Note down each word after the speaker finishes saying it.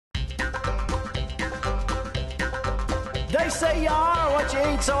They say you are what you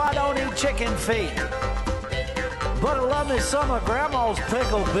eat, so I don't eat chicken feet. But I love me some of Grandma's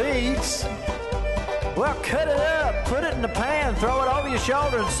pickled beets. Well, cut it up, put it in the pan, throw it over your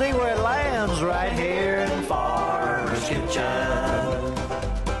shoulder and see where it lands right here in Farmer's Kitchen.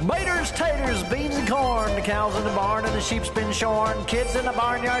 Maters, taters, beans and corn, the cows in the barn and the sheep's been shorn, kids in the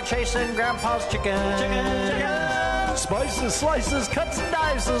barnyard chasing Grandpa's chicken. Chicken. Spices, slices, cuts and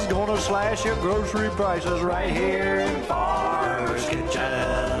dices, gonna slash your grocery prices right here in Farmer's Kitchen.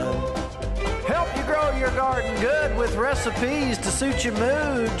 Help you grow your garden good with recipes to suit your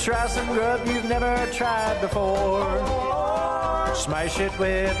mood. Try some grub you've never tried before. Smash it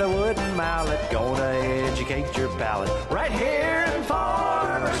with a wooden mallet. Gonna educate your palate. Right here in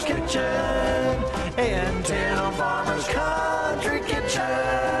Farmer's Kitchen. In Tim Farmer's Country Kitchen.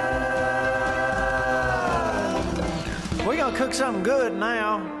 We're gonna cook something good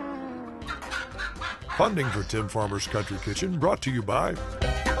now. Funding for Tim Farmer's Country Kitchen brought to you by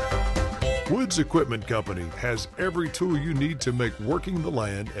Woods Equipment Company has every tool you need to make working the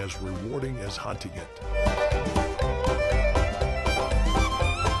land as rewarding as hunting it.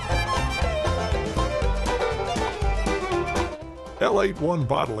 L81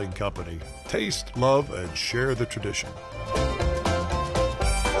 Bottling Company. Taste, love, and share the tradition.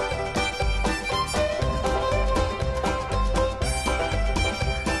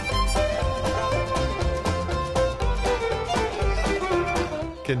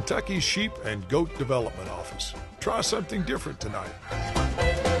 Kentucky Sheep and Goat Development Office. Try something different tonight.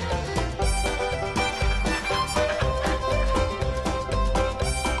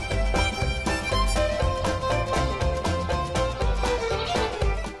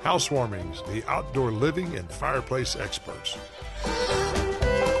 Housewarmings, the outdoor living and fireplace experts.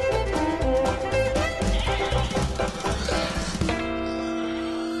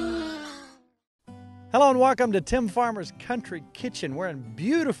 Hello and welcome to Tim Farmer's Country Kitchen. We're in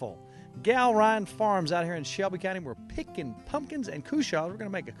beautiful Gallrein Farms out here in Shelby County. We're picking pumpkins and cushaw. We're going to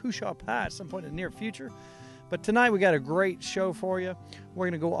make a cushaw pie at some point in the near future. But tonight we got a great show for you. We're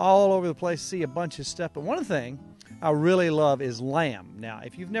going to go all over the place, see a bunch of stuff. But one thing I really love is lamb. Now,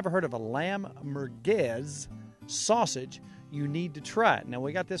 if you've never heard of a Lamb Merguez sausage, you need to try it. Now,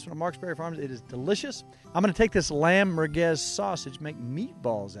 we got this one at Marksberry Farms. It is delicious. I'm going to take this Lamb Merguez sausage, make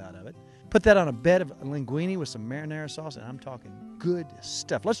meatballs out of it. Put that on a bed of linguini with some marinara sauce, and I'm talking good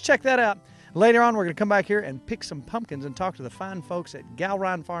stuff. Let's check that out. Later on, we're going to come back here and pick some pumpkins and talk to the fine folks at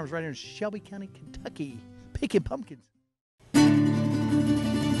Gallrein Farms right here in Shelby County, Kentucky. Picking pumpkins.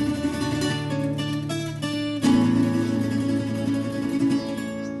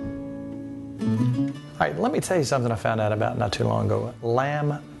 All right, let me tell you something I found out about not too long ago.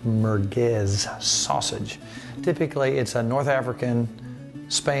 Lamb Merguez sausage. Typically, it's a North African,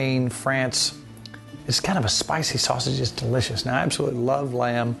 Spain, France. It's kind of a spicy sausage. It's delicious. Now, I absolutely love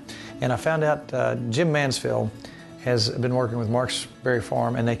lamb. And I found out Jim Mansfield has been working with Marksberry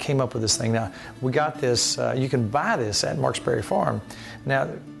Farm, and they came up with this thing. Now, we got this, you can buy this at Marksberry Farm. Now,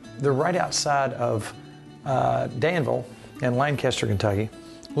 they're right outside of Danville in Lancaster, Kentucky.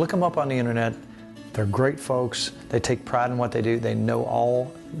 Look them up on the internet. They're great folks. They take pride in what they do. They know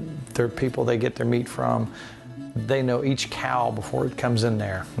all their people they get their meat from. They know each cow before it comes in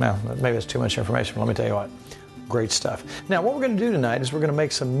there. Now, maybe that's too much information, but let me tell you what, great stuff. Now, what we're going to do tonight is we're going to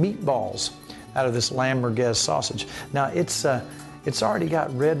make some meatballs out of this Lamb Merguez sausage. Now, it's already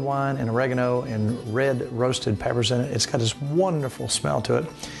got red wine and oregano and red roasted peppers in it. It's got this wonderful smell to it.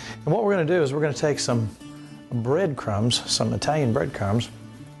 And what we're going to do is we're going to take some breadcrumbs, some Italian breadcrumbs,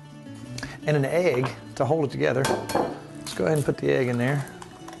 and an egg to hold it together. Let's go ahead and put the egg in there.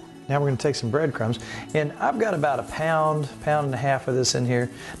 Now we're going to take some breadcrumbs, and I've got about a pound and a half of this in here.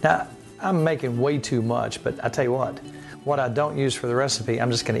 Now, I'm making way too much, but I tell you what I don't use for the recipe,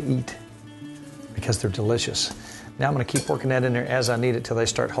 I'm just going to eat because they're delicious. Now I'm going to keep working that in there as I need it till they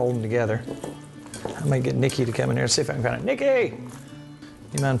start holding together. I may get Nicki to come in here and see if I can find it. Nicki!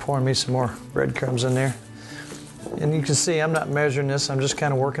 You mind pouring me some more breadcrumbs in there? And you can see I'm not measuring this, I'm just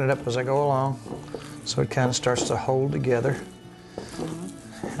kind of working it up as I go along, so it kind of starts to hold together.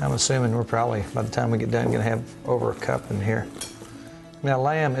 I'm assuming we're probably, by the time we get done, going to have over a cup in here. Now,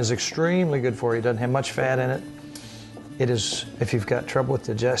 lamb is extremely good for you. It doesn't have much fat in it. It is, if you've got trouble with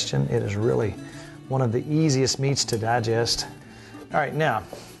digestion, it is really one of the easiest meats to digest. All right, now,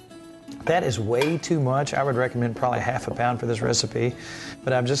 that is way too much. I would recommend probably half a pound for this recipe,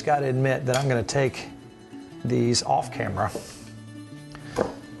 but I've just got to admit that I'm going to take these off camera,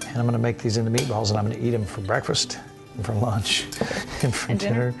 and I'm going to make these into meatballs, and I'm going to eat them for breakfast, and for lunch, and for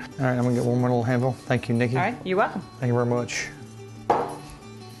dinner. All right, I'm going to get one more little handful. Thank you, Nicki. All right, you're welcome. Thank you very much.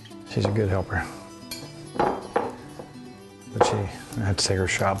 She's a good helper. But I have to take her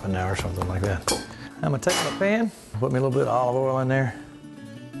shopping now or something like that. I'm gonna take my pan, put me a little bit of olive oil in there.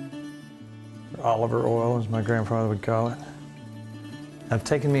 Oliver oil, as my grandfather would call it. I've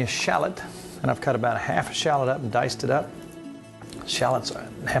taken me a shallot, and I've cut about half a shallot up and diced it up. Shallots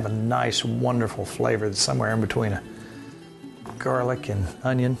have a nice, wonderful flavor that's somewhere in between a garlic and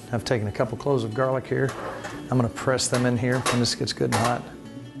onion. I've taken a couple cloves of garlic here. I'm gonna press them in here when this gets good and hot.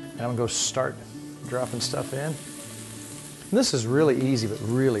 And I'm gonna go start dropping stuff in. And this is really easy, but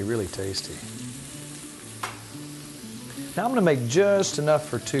really, really tasty. Now I'm gonna make just enough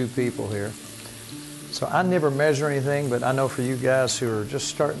for 2 people here. So I never measure anything, but I know for you guys who are just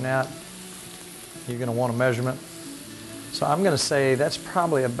starting out, you're gonna want a measurement. So I'm gonna say that's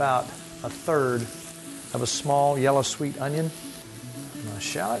probably about 1/3 of a small yellow sweet onion. I'm gonna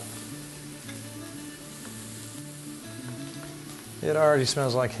shallot. It already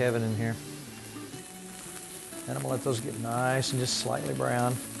smells like heaven in here. And I'm gonna let those get nice and just slightly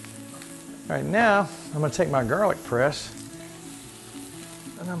brown. All right, now I'm gonna take my garlic press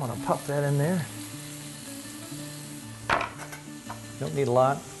and I'm gonna pop that in there. Don't need a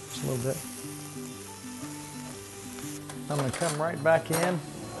lot, just a little bit. I'm gonna come right back in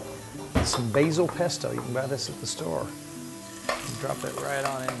with some basil pesto. You can buy this at the store. Drop that right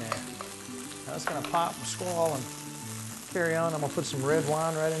on in there. Now it's gonna pop and squall and carry on. I'm gonna put some red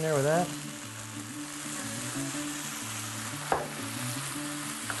wine right in there with that.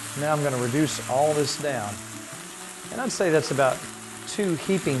 Now I'm gonna reduce all this down. And I'd say that's about 2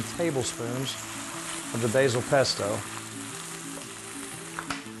 heaping tablespoons of the basil pesto.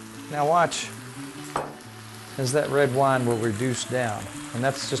 Now watch as that red wine will reduce down. And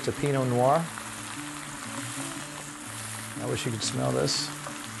that's just a Pinot Noir. I wish you could smell this.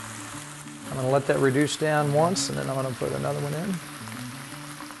 I'm going to let that reduce down once, and then I'm going to put another one in.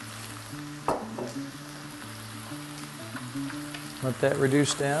 Let that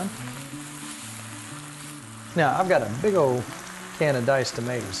reduce down. Now, I've got a big old can of diced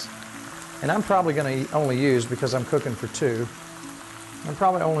tomatoes. And I'm probably going to only use, because I'm cooking for 2, I'm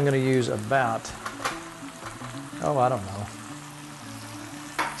probably only going to use about, oh, I don't know,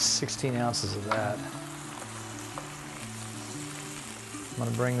 16 ounces of that. I'm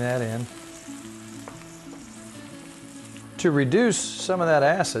going to bring that in. To reduce some of that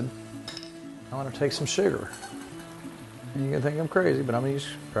acid, I want to take some sugar. And you're going to think I'm crazy, but I'm going to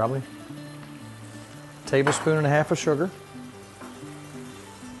use probably a tablespoon and a half of sugar.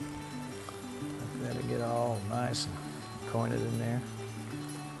 Let it get all nice and coin it in there.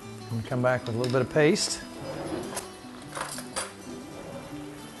 I'm going to come back with a little bit of paste.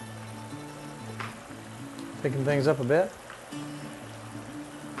 Picking things up a bit.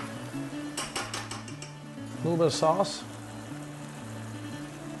 A little bit of sauce.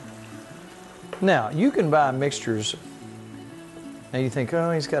 Now, you can buy mixtures. Now you think,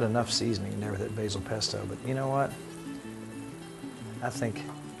 oh, he's got enough seasoning in there with that basil pesto, but you know what? I think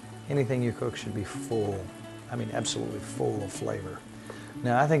anything you cook should be full. I mean, absolutely full of flavor.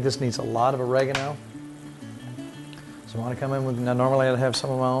 Now, I think this needs a lot of oregano. So I want to come in with, now normally I'd have some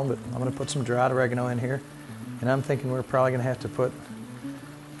of my own, but I'm going to put some dried oregano in here. And I'm thinking we're probably going to have to put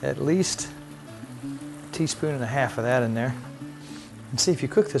at least a teaspoon and a half of that in there. And see, if you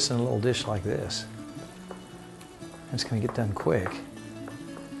cook this in a little dish like this, it's going to get done quick.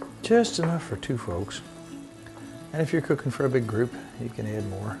 Just enough for 2 folks. And if you're cooking for a big group, you can add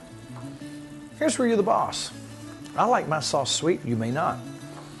more. Here's where you're the boss. I like my sauce sweet, you may not.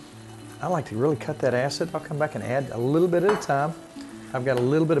 I like to really cut that acid. I'll come back and add a little bit at a time. I've got a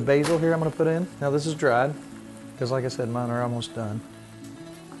little bit of basil here I'm going to put in. Now this is dried, because like I said, mine are almost done.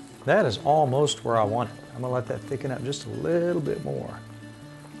 That is almost where I want it. I'm going to let that thicken up just a little bit more.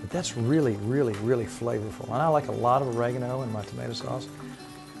 But that's really, really, really flavorful. And I like a lot of oregano in my tomato sauce.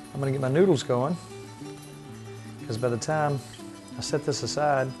 I'm going to get my noodles going, because by the time I set this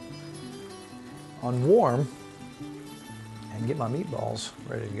aside on warm and get my meatballs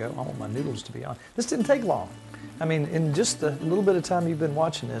ready to go, I want my noodles to be on. This didn't take long. I mean, in just the little bit of time you've been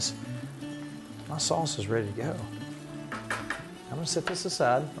watching this, my sauce is ready to go. I'm going to set this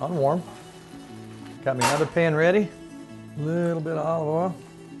aside on warm. Got me another pan ready. A little bit of olive oil.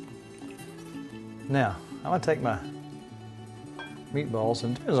 Now, I'm going to take my meatballs,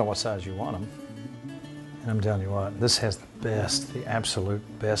 and it depends on what size you want them. And I'm telling you what, this has the best, the absolute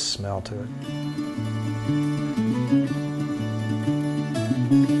best smell to it.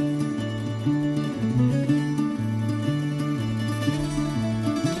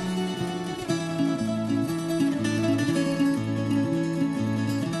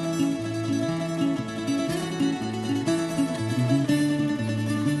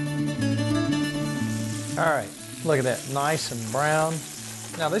 All right, Look at that, nice and brown.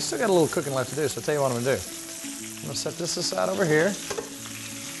 Now they still got a little cooking left to do, so I'll tell you what I'm gonna do. I'm gonna set this aside over here.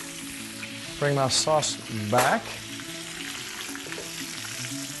 Bring my sauce back.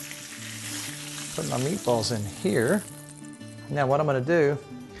 Put my meatballs in here. Now what I'm gonna do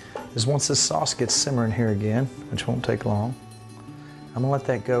is once this sauce gets simmering here again, which won't take long, I'm gonna let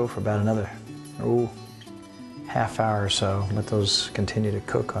that go for about another, half hour or so. Let those continue to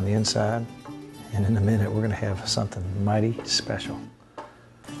cook on the inside. And in a minute, we're gonna have something mighty special.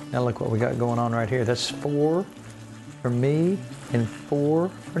 Now look what we got going on right here. That's 4 for me and 4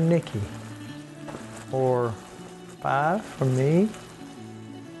 for Nicki. Or 5 for me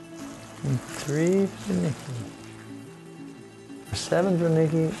and 3 for Nicki. 7 for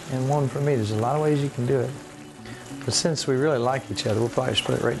Nicki and 1 for me. There's a lot of ways you can do it. But since we really like each other, we'll probably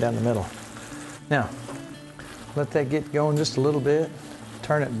split it right down the middle. Now, let that get going just a little bit.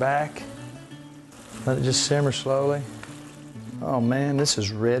 Turn it back. Let it just simmer slowly. Oh man, this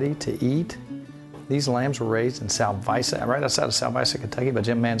is ready to eat. These lambs were raised in Shelbyville, right outside of Shelbyville, Kentucky by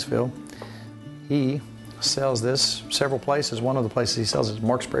Jim Mansfield. He sells this several places. One of the places he sells is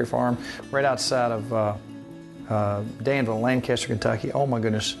Marksbury Farm, right outside of Danville, Lancaster, Kentucky. Oh my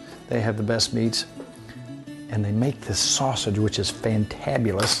goodness, they have the best meats. And they make this sausage, which is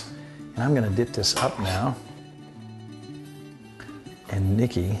fantabulous. And I'm gonna dip this up now. And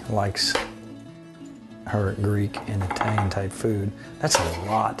Nicki likes her Greek and Italian type food. That's a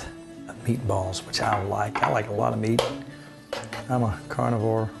lot of meatballs, which I like. I like a lot of meat. I'm a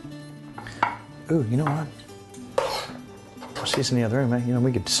carnivore. Ooh, you know what? She's in the other room, man. You know,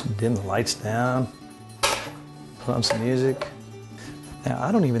 we could just dim the lights down, put on some music. Now,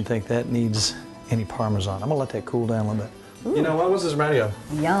 I don't even think that needs any Parmesan. I'm gonna let that cool down a little bit. Ooh. You know what? What's this radio?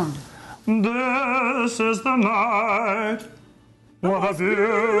 Yum. This is the night. What a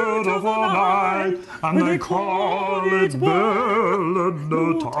beautiful night, and they call it Belladonna.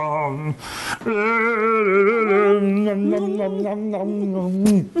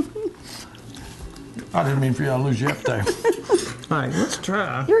 I didn't mean for you to lose your appetite. All right, let's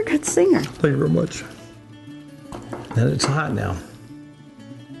try. You're a good singer. Thank you very much. And it's hot now.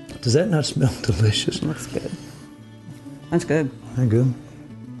 Does that not smell delicious? Looks good. That's good. That good?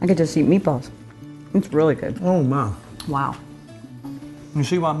 I could just eat meatballs. It's really good. Oh my. Wow. You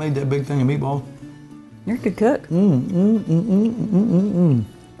see why I made that big thing of meatballs? You're a good cook.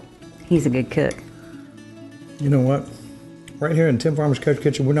 He's a good cook. You know what? Right here in Tim Farmer's Country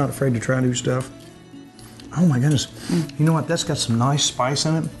Kitchen, we're not afraid to try new stuff. Oh my goodness. You know what? That's got some nice spice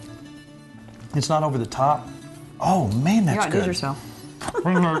in it. It's not over the top. Oh man, that's good. You outdid yourself.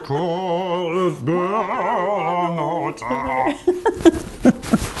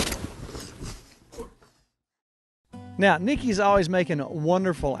 Now, Nicki's always making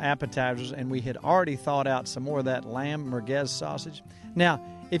wonderful appetizers, and we had already thawed out some more of that Lamb Merguez sausage. Now,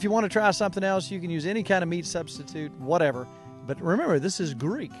 if you want to try something else, you can use any kind of meat substitute, whatever. But remember, this is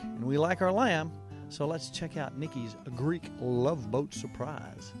Greek, and we like our lamb, so let's check out Nicki's Greek Love Boat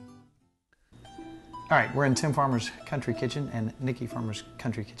Surprise. All right, we're in Tim Farmer's Country Kitchen and Nicki Farmer's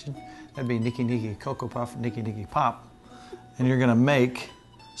Country Kitchen. That'd be Nicki Cocoa Puff, Nicki Pop. And you're gonna make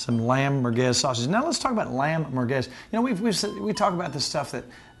some Lamb Merguez sausage. Now let's talk about Lamb Merguez. You know, we talk about this stuff that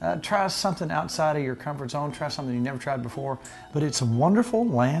try something outside of your comfort zone, try something you never tried before, but it's a wonderful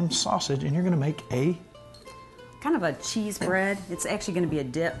lamb sausage, and you're gonna make a kind of a cheese bread. It's actually going to be a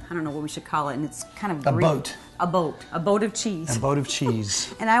dip. I don't know what we should call it, and it's kind of a Greek. boat. A boat of cheese. A boat of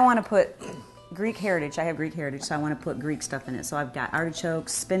cheese. And I want to put Greek heritage. I have Greek heritage, so I want to put Greek stuff in it. So I've got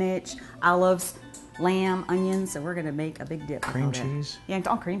artichokes, spinach, olives, lamb, onions. So we're going to make a big dip. Cream cheese. Yeah,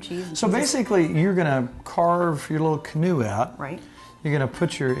 all cream cheese. And so basically, you're going to carve your little canoe out. Right. You're going to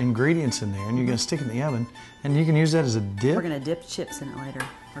put your ingredients in there, and you're going to stick it in the oven, and you can use that as a dip. We're going to dip chips in it later,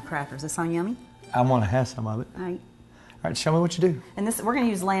 or crackers. Does that sound yummy? I want to have some of it. All right. All right, show me what you do. And this, we're going to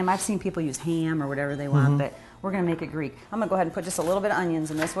use lamb. I've seen people use ham or whatever they want, but we're going to make it Greek. I'm going to go ahead and put just a little bit of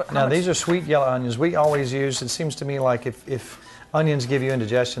onions in this. Now, these are sweet yellow onions. We always use, it seems to me like if onions give you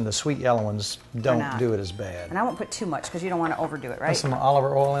indigestion, the sweet yellow ones don't do it as bad. And I won't put too much because you don't want to overdo it, right? Put some olive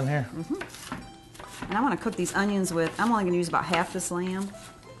oil in here. And I want to cook these onions with, I'm only going to use about half this lamb.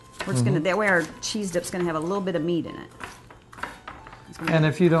 We're just going to, that way our cheese dip's going to have a little bit of meat in it. And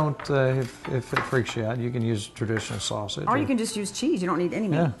if you don't, if it freaks you out, you can use traditional sausage. Or you can just use cheese. You don't need any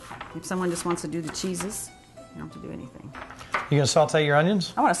meat. Yeah. If someone just wants to do the cheeses, you don't have to do anything. You gonna saute your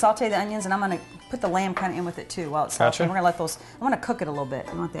onions? I want to saute the onions, and I'm going to put the lamb kind of in with it too while it's sauteing. Gotcha. We're going to let those, I want to cook it a little bit.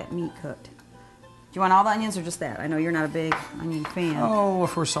 I want that meat cooked. Do you want all the onions or just that? I know you're not a big onion fan. Oh,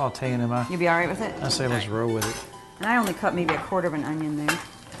 if we're sauteing them, You'll be all right with it? I say let's roll with it. And I only cut maybe a quarter of an onion there.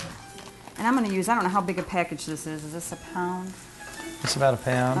 And I'm going to use, I don't know how big a package this is. Is this a pound? It's about a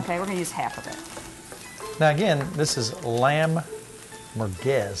pound. Okay, we're going to use half of it. Now again, this is Lamb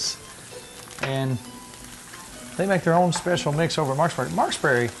Merguez. And they make their own special mix over at Marksbury.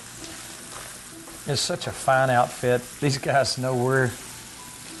 Marksbury is such a fine outfit. These guys know where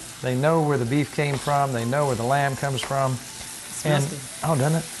the beef came from. They know where the lamb comes from. And oh,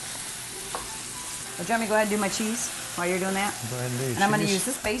 doesn't it? Well, do you want me to go ahead and do my cheese while you're doing that? Go ahead and do And I'm going to use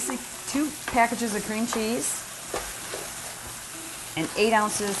this basic 2 packages of cream cheese and 8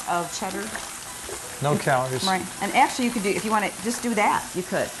 ounces of cheddar. No calories. Right. And actually, you could do, if you want to just do that, you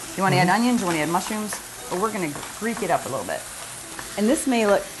could. You want to add onions, you want to add mushrooms, but we're going to Greek it up a little bit. And this may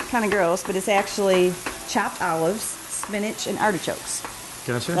look kind of gross, but it's actually chopped olives, spinach, and artichokes.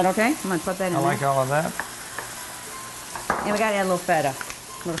 Gotcha. Is that okay? I'm going to put that in there. I like all of that. And we got to add a little feta.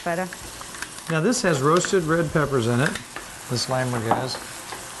 A little feta. Now this has roasted red peppers in it. This Lamb Merguez.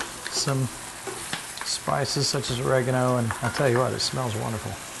 Some spices such as oregano, and I'll tell you what, it smells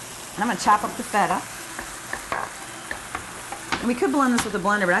wonderful. And I'm going to chop up the feta. And we could blend this with a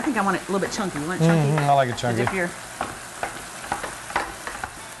blender, but I think I want it a little bit chunky. You want it chunky? I like it chunky. If you're...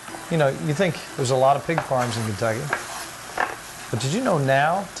 You know, you think there's a lot of pig farms in Kentucky, but did you know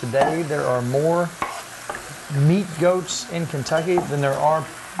now, today, there are more meat goats in Kentucky than there are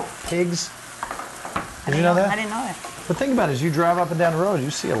pigs? Did you know that? I didn't know that. But think about it, as you drive up and down the road, you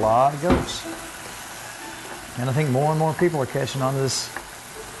see a lot of goats. And I think more and more people are catching on to this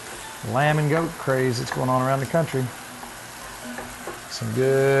lamb and goat craze that's going on around the country. Some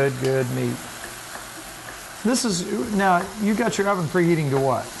good meat. This is, now, you got your oven preheating to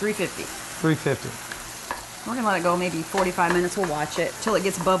what? 350. 350. We're going to let it go maybe 45 minutes. We'll watch it till it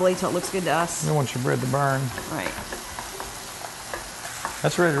gets bubbly, till it looks good to us. You don't want your bread to burn. Right.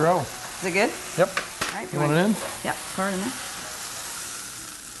 That's ready to roll. Is it good? Yep. All right. You want it in? Yep. Pour it in there.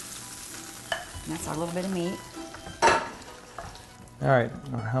 And that's our little bit of meat. All right.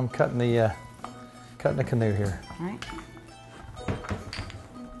 I'm cutting the canoe here. All right.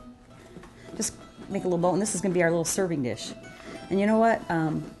 Just make a little bowl, and this is going to be our little serving dish. And you know what?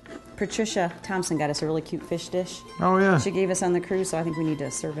 Patricia Thompson got us a really cute fish dish. Oh, yeah. She gave us on the cruise, so I think we need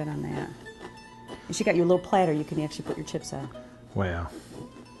to serve it on that. And she got you a little platter you can actually put your chips on. Wow.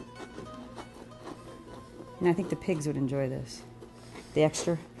 And I think the pigs would enjoy this. The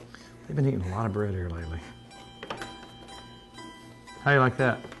extra. They've been eating a lot of bread here lately. How do you like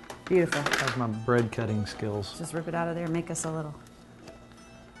that? Beautiful. That's my bread cutting skills. Just rip it out of there and make us a little.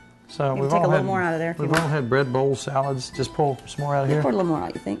 So You we've can take all a little had, more out of there if you We've all want. had bread bowl salads. Just pull some more out of Yeah, here. pour a little more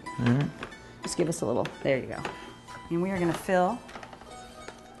out, you think? Just give us a little. There you go. And we are going to fill.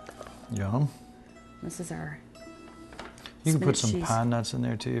 Yum. This is our You can put some spinach cheese. pine nuts in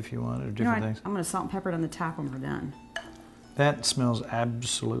there too if you want, or You know different what? things. I'm going to salt and pepper it on the top when we're done. That smells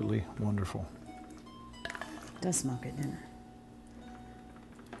absolutely wonderful. It does smell good, doesn't it?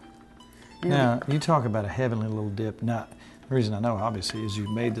 Now, you talk about a heavenly little dip. Now, the reason I know, obviously, is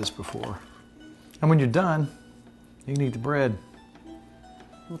you've made this before. And when you're done, you can eat the bread.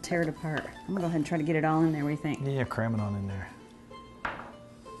 We'll tear it apart. I'm going to go ahead and try to get it all in there. What do you think? Yeah, cram it on in there. Do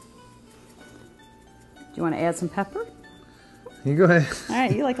you want to add some pepper? You go ahead. All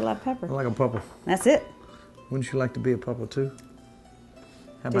right, you like a lot of pepper. I like a pupple. That's it. Wouldn't you like to be a pupple too?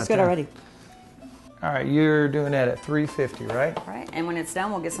 How Tastes good that? already. All right, you're doing that at 350, right? All right, and when it's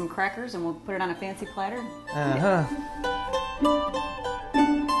done, we'll get some crackers and we'll put it on a fancy platter. Uh-huh.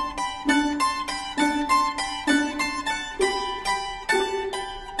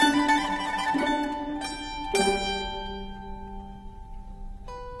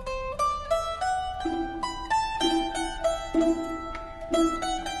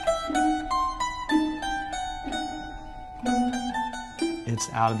 It's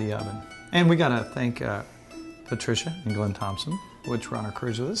out of the oven. And we gotta thank Patricia and Glenn Thompson, which run our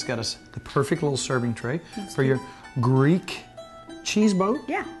cruise with us, got us the perfect little serving tray for your Greek cheese boat.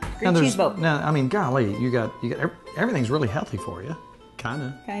 Yeah, Greek cheese boat. Now, I mean, golly, you got everything's really healthy for you,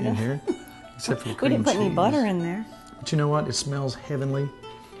 kinda in here, except for the We cream didn't put any cheese. butter in there. But you know what? It smells heavenly.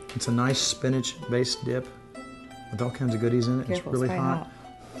 It's a nice spinach-based dip with all kinds of goodies in it. Careful, it's really probably hot.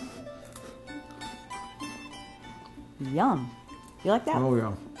 Yum. You like that? Oh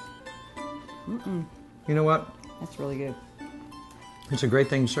yeah. You know what? That's really good. It's a great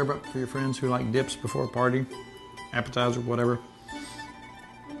thing to serve up for your friends who like dips before a party, appetizer, whatever.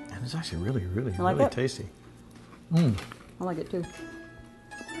 And it's actually really, really, like really it? tasty. I like it too.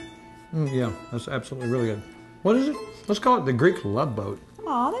 Yeah, that's absolutely really good. What is it? Let's call it the Greek Love Boat.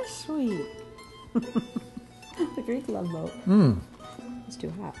 Aw, that's sweet. The Greek love boat. It's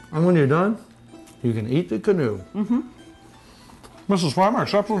too hot. And when you're done, you can eat the canoe. Mrs. Farmer,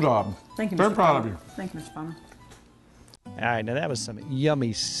 exceptional job. Thank you, Mr. Very proud of Farmer. you. Thank you, Mr. Farmer. All right, now that was some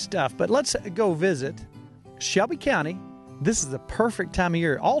yummy stuff. But let's go visit Shelby County. This is the perfect time of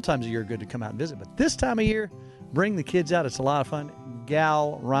year. All times of year are good to come out and visit, but this time of year, bring the kids out. It's a lot of fun.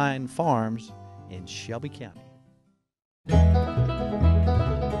 Gallrein Farms in Shelby County.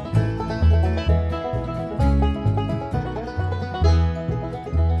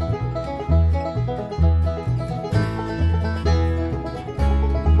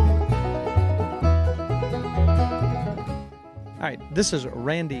 All right, this is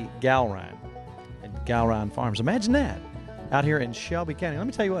Randy Gallrein at Gallrein Farms. Imagine that, out here in Shelby County. Let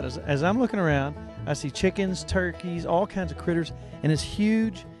me tell you what, as I'm looking around, I see chickens, turkeys, all kinds of critters, and this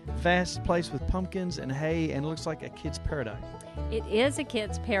huge, vast place with pumpkins and hay, and it looks like a kid's paradise. It is a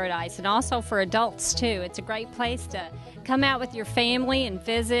kid's paradise, and also for adults, too. It's a great place to come out with your family and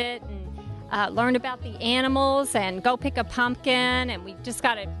visit and learn about the animals and go pick a pumpkin. And we just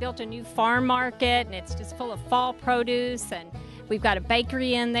built a new farm market, and it's just full of fall produce. And we've got a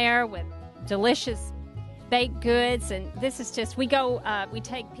bakery in there with delicious baked goods. And this is just, we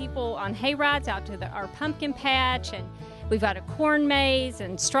take people on hay rides out to our pumpkin patch, and we've got a corn maze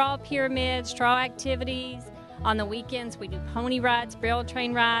and straw pyramids, straw activities. On the weekends, we do pony rides, barrel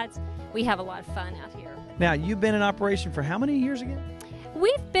train rides. We have a lot of fun out here. Now, you've been in operation for how many years again?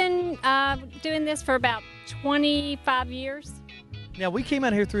 We've been doing this for about 25 years. Now, we came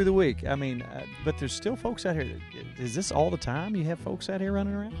out here through the week. I mean, but there's still folks out here. Is this all the time? You have folks out here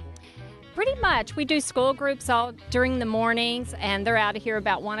running around? Pretty much. We do school groups all during the mornings, and they're out of here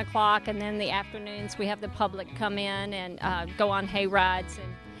about 1 o'clock. And then the afternoons, we have the public come in and go on hay rides.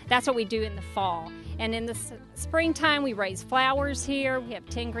 And that's what we do in the fall. And in the springtime, we raise flowers here. We have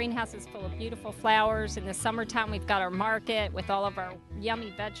 10 greenhouses full of beautiful flowers. In the summertime, we've got our market with all of our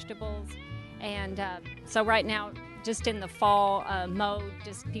yummy vegetables. And so right now, just in the fall mode,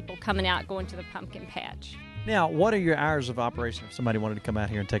 just people coming out, going to the pumpkin patch. Now, what are your hours of operation if somebody wanted to come out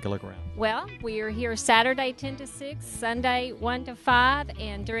here and take a look around? Well, we are here Saturday 10 to 6, Sunday 1 to 5,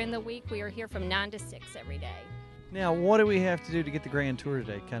 and during the week, we are here from 9 to 6 every day. Now, what do we have to do to get the grand tour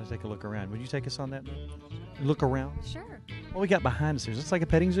today? Kind of take a look around. Would you take us on that look around? Sure. What we got behind us here? Is this like a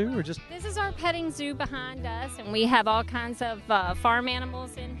petting zoo or just? This is our petting zoo behind us, and we have all kinds of farm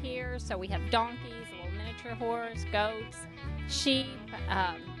animals in here. So we have donkeys, a little miniature horse, goats, sheep,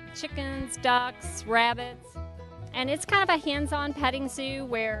 chickens, ducks, rabbits. And it's kind of a hands-on petting zoo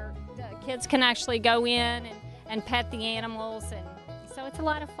where the kids can actually go in and pet the animals, and so it's a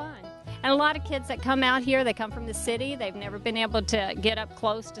lot of fun. And a lot of kids that come out here, they come from the city. They've never been able to get up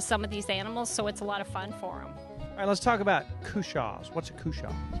close to some of these animals, so it's a lot of fun for them. All right, let's talk about cushaws. What's a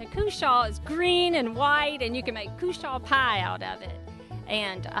cushaw? A cushaw is green and white, and you can make cushaw pie out of it.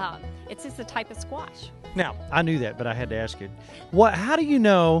 And it's just a type of squash. Now, I knew that, but I had to ask you. How do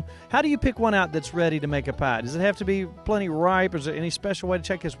you pick one out that's ready to make a pie? Does it have to be plenty ripe? Is there any special way to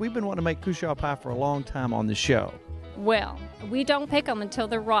check this? We've been wanting to make cushaw pie for a long time on the show. Well, we don't pick them until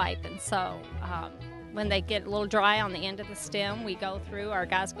they're ripe, and so when they get a little dry on the end of the stem, our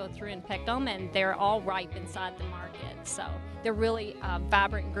guys go through and pick them, and they're all ripe inside the market. So they're really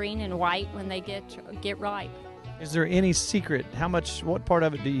vibrant green and white when they get ripe. Is there any secret? What part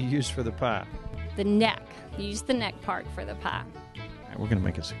of it do you use for the pie? The neck. You use the neck part for the pie. All right, we're going to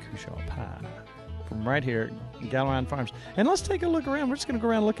make us a cushaw pie from right here at Gallrein Farms. And let's take a look around. We're just going to go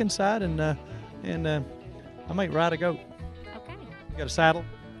around, look inside, and I might ride a goat. Okay. You got a saddle?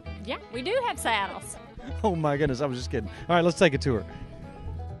 Yeah, we do have saddles. Oh, my goodness. I was just kidding. All right, let's take a tour.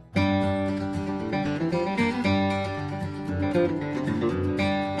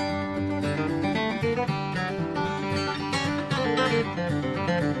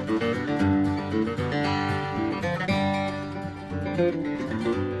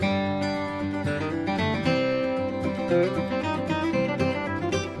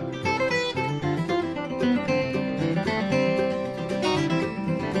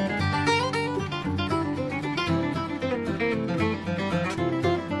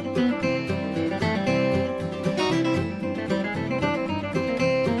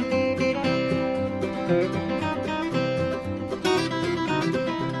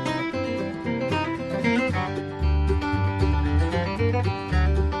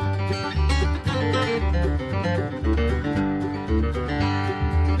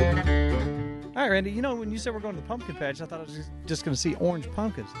 All right, Randy, when you said we're going to the pumpkin patch, I thought I was just going to see orange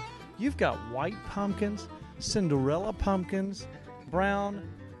pumpkins. You've got white pumpkins, Cinderella pumpkins, brown,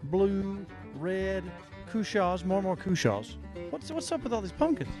 blue, red, cushaws, more and more cushaws. What's up with all these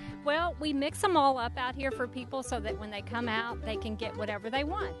pumpkins? Well, we mix them all up out here for people so that when they come out, they can get whatever they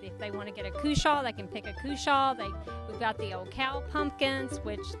want. If they want to get a cushaw, they can pick a cushaw. We've got the old cow pumpkins,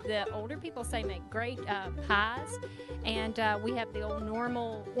 which the older people say make great pies. And we have the old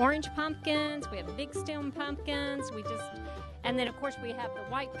normal orange pumpkins. We have big stem pumpkins. And then, of course, we have the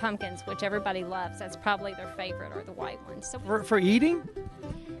white pumpkins, which everybody loves. That's probably their favorite, are the white ones. So For eating?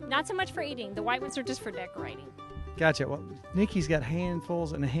 not so much for eating. The white ones are just for decorating. Gotcha. Well, Nicki's got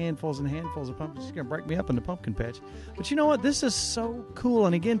handfuls and handfuls and handfuls of pumpkins. She's going to break me up in the pumpkin patch. But you know what? This is so cool.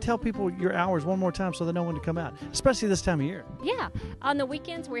 And again, tell people your hours one more time so they know when to come out, especially this time of year. Yeah. On the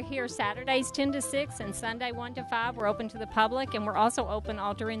weekends, we're here Saturdays 10 to 6 and Sunday 1 to 5. We're open to the public, and we're also open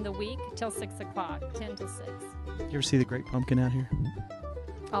all during the week till 6 o'clock, 10 to 6. You ever see the great pumpkin out here?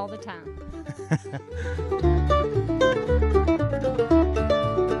 All the time.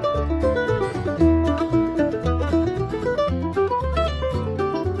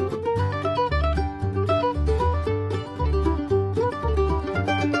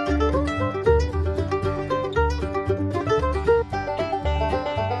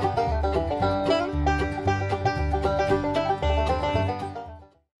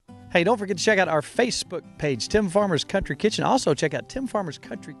 Hey, don't forget to check out our Facebook page, Tim Farmer's Country Kitchen. Also, check out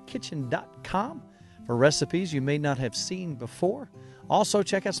timfarmerscountrykitchen.com for recipes you may not have seen before. Also,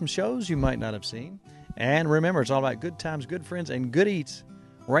 check out some shows you might not have seen. And remember, it's all about good times, good friends, and good eats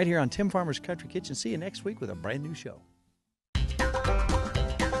right here on Tim Farmer's Country Kitchen. See you next week with a brand new show.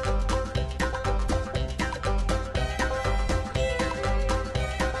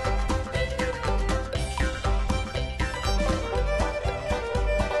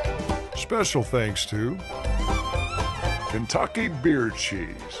 Special thanks to Kentucky Beer Cheese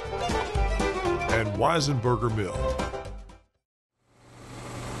and Weisenberger Mill.